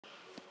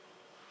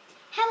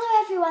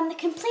everyone, the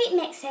Complete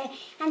Mix here,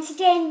 and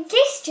today in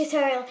this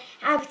tutorial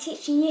I'll be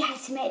teaching you how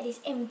to make this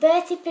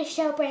inverted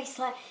fishtail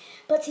bracelet,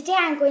 but today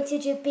I'm going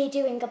to be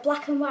doing a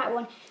black and white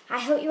one. I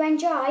hope you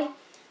enjoy.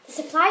 The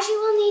supplies you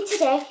will need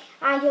today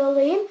are your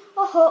loom,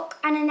 a hook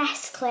and an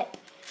S-clip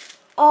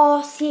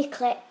or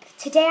C-clip.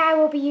 Today I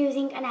will be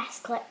using an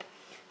S-clip.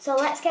 So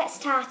let's get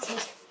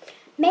started.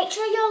 Make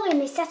sure your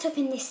loom is set up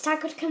in this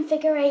staggered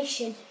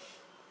configuration.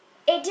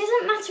 It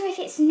doesn't matter if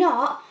it's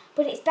not,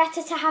 but it's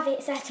better to have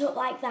it set up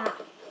like that.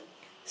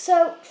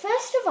 So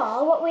first of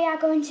all, what we are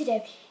going to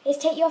do is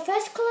take your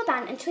first colour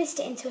band and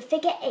twist it into a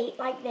figure 8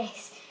 like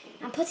this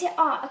and put it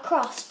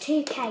across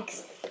 2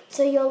 pegs.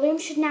 So your loom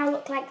should now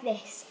look like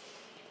this.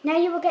 Now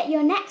you will get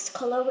your next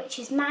colour, which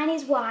is mine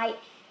is white,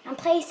 and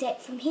place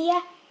it from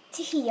here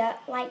to here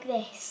like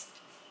this.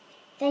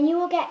 Then you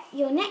will get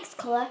your next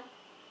colour,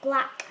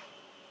 black,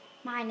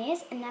 mine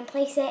is, and then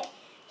place it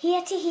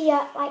here to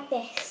here like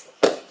this.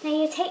 Now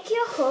you take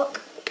your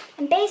hook,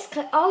 and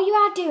basically all you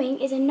are doing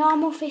is a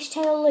normal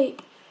fishtail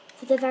loop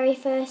for the very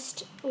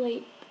first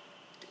loop,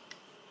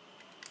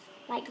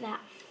 like that.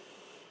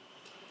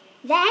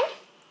 Then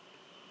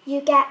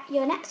you get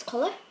your next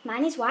colour,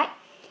 mine is white,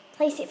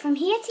 place it from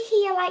here to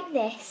here like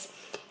this,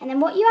 and then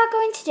what you are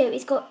going to do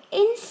is go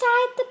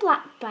inside the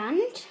black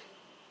band,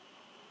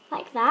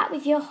 like that,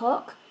 with your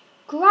hook,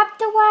 grab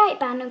the white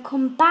band and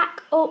come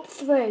back up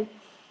through,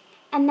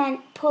 and then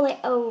pull it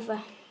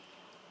over.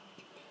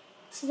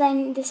 So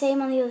then the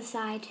same on the other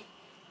side.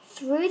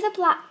 Through the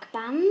black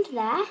band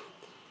there,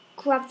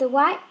 grab the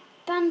white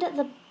band at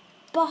the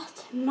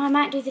bottom. I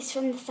might do this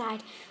from the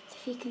side, so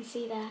if you can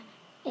see there.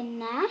 In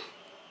there,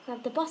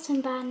 grab the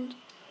bottom band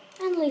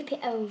and loop it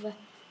over.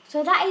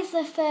 So that is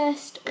the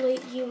first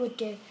loop you would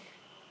do.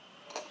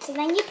 So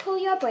then you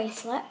pull your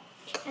bracelet,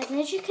 and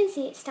as you can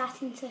see it's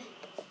starting to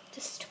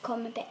just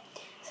come a bit.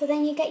 So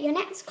then you get your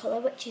next colour,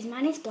 which is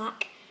mine is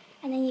black,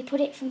 and then you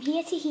put it from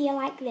here to here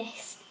like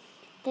this.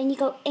 Then you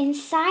go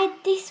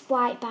inside this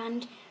white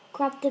band,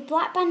 grab the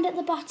black band at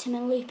the bottom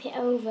and loop it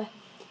over.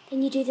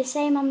 Then you do the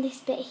same on this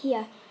bit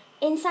here.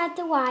 Inside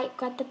the white,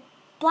 grab the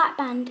black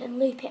band and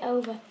loop it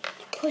over.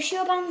 Push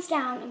your bands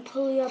down and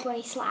pull your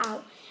bracelet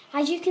out.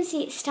 As you can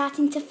see, it's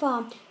starting to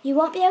form. You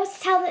won't be able to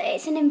tell that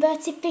it's an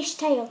inverted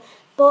fishtail,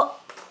 but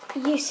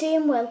you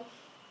soon will.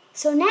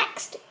 So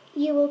next,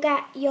 you will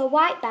get your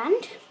white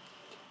band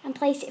and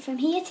place it from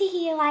here to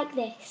here like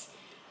this.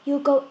 You'll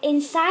go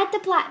inside the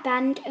black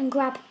band and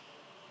grab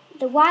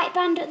the white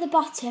band at the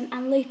bottom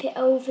and loop it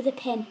over the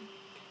pin.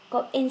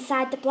 Go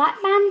inside the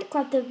black band,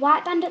 grab the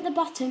white band at the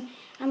bottom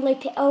and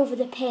loop it over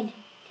the pin.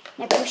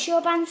 Now push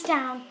your bands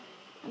down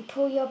and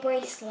pull your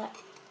bracelet.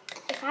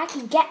 If I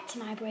can get to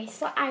my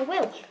bracelet, I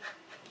will.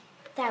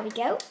 There we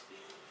go.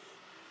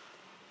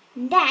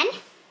 And then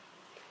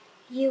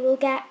you will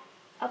get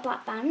a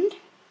black band,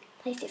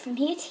 place it from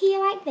here to here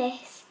like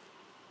this,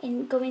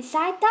 and go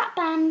inside that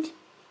band,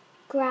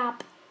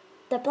 grab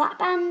the black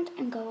band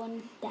and go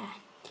on there.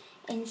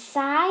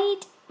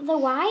 Inside the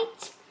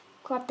white,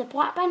 grab the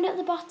black band at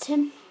the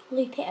bottom,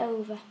 loop it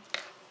over.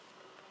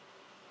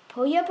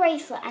 Pull your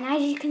bracelet, and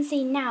as you can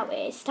see now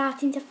it is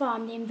starting to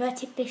form the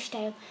inverted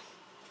fishtail.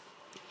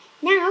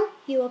 Now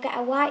you will get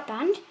a white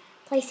band,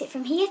 place it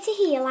from here to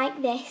here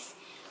like this,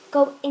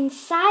 go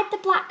inside the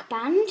black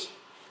band,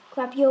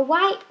 grab your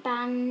white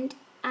band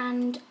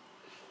and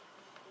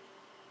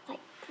like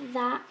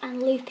that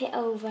and loop it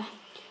over.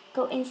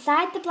 Go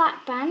inside the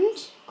black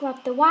band,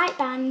 grab the white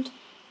band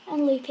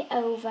and loop it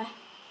over,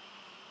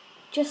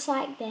 just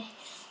like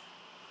this.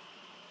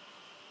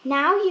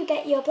 Now you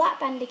get your black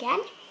band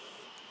again,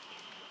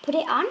 put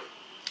it on,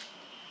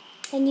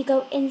 then you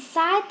go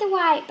inside the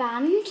white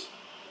band,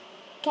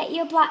 get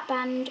your black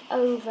band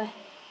over.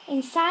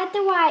 Inside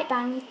the white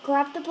band,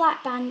 grab the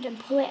black band and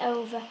pull it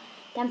over,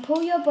 then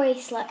pull your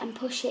bracelet and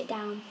push it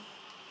down.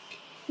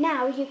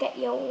 Now you get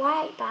your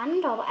white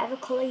band, or whatever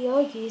colour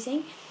you're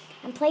using,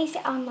 and place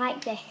it on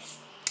like this.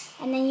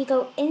 And then you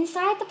go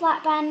inside the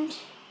black band,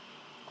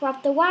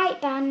 grab the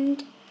white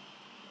band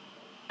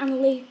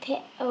and loop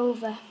it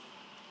over.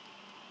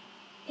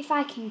 If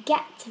I can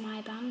get to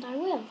my band, I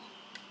will.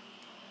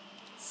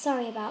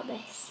 Sorry about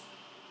this.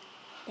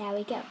 There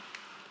we go.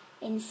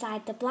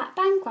 Inside the black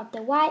band, grab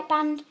the white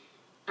band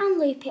and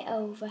loop it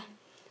over.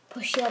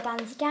 Push your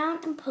bands down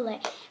and pull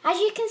it. As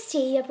you can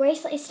see, your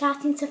bracelet is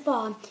starting to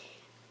form.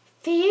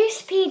 For you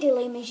speedy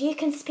loomers, you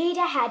can speed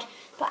ahead,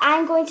 but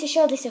I'm going to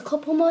show this a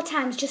couple more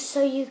times just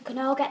so you can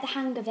all get the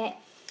hang of it.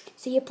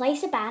 So you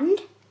place a band,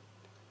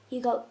 you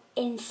go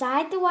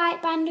inside the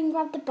white band and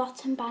grab the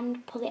bottom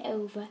band, pull it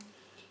over.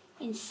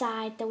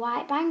 Inside the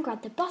white band,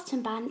 grab the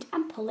bottom band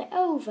and pull it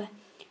over.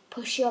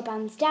 Push your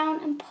bands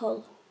down and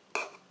pull.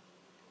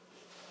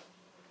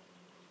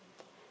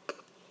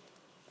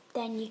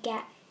 Then you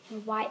get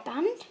your white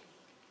band,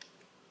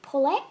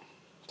 pull it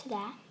to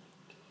there.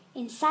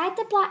 Inside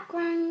the black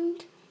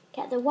band,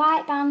 get the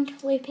white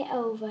band, loop it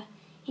over.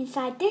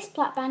 Inside this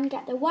black band,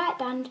 get the white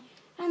band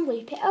and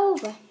loop it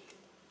over.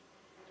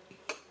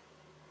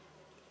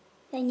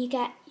 Then you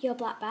get your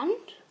black band,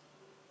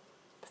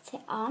 put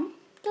it on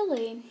the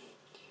loom.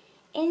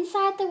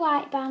 inside the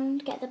white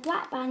band, get the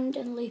black band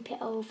and loop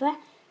it over.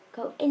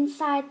 Go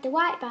inside the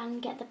white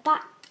band, get the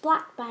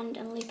black band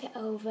and loop it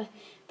over.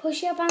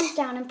 Push your bands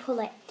down and pull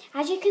it.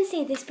 As you can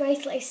see, this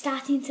bracelet is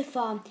starting to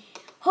form.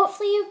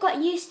 Hopefully you've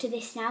got used to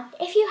this now.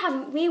 If you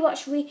haven't,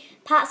 rewatch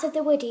parts of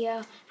the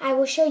video. I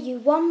will show you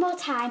one more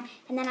time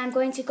and then I'm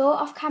going to go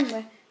off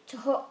camera to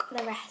hook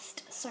the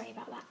rest. Sorry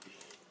about that.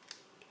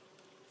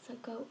 So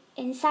go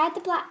inside the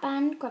black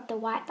band, grab the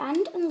white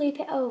band and loop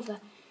it over.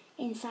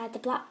 Inside the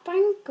black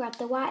band, grab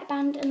the white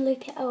band and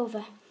loop it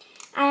over.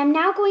 I am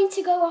now going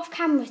to go off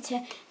camera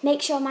to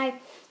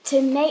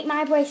make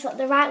my bracelet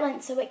the right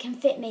length so it can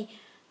fit me.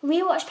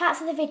 Rewatch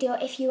parts of the video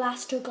if you are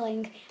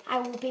struggling. I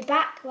will be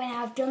back when I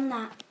have done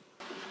that.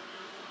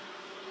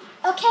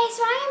 Okay,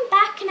 so I am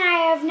back and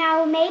I have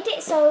now made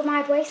it so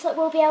my bracelet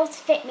will be able to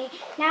fit me.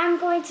 Now I'm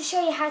going to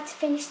show you how to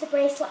finish the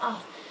bracelet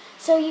off.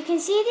 So you can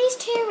see these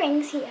two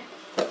rings here.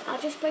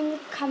 I'll just bring the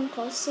camera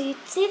close so you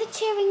see the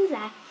two rings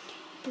there.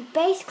 But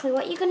basically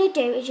what you're going to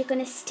do is you're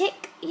going to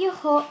stick your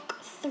hook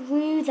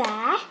through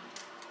there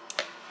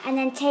and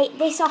then take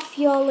this off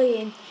your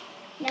loom.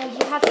 Now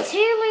you have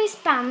two loose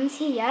bands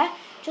here,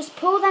 just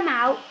pull them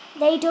out.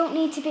 They don't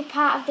need to be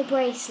part of the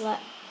bracelet.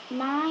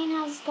 Mine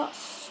has got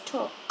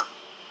stuck.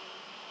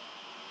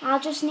 I'll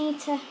just need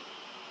to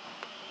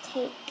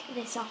take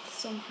this off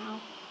somehow.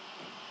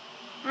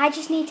 I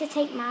just need to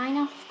take mine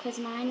off because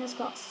mine has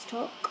got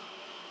stuck.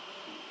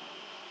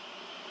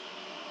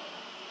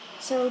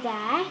 So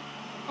there.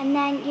 And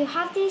then you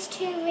have these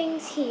two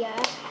rings here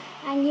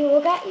and you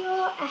will get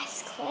your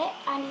S-clip.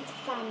 I need to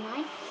find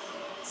mine.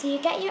 So you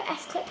get your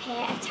S-clip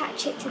here,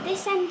 attach it to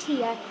this end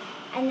here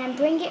and then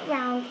bring it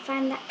round,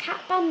 find that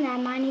cap band there.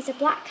 Mine is a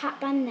black cap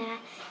band there.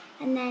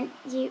 And then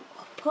you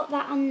put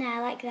that on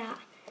there like that.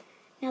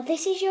 Now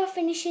this is your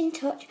finishing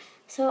touch.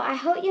 So I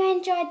hope you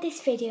enjoyed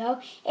this video.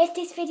 If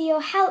this video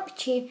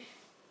helped you,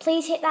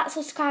 please hit that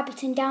subscribe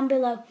button down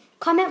below.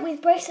 Comment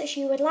with bracelets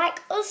you would like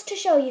us to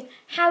show you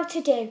how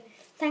to do.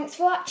 Thanks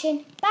for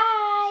watching.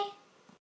 Bye!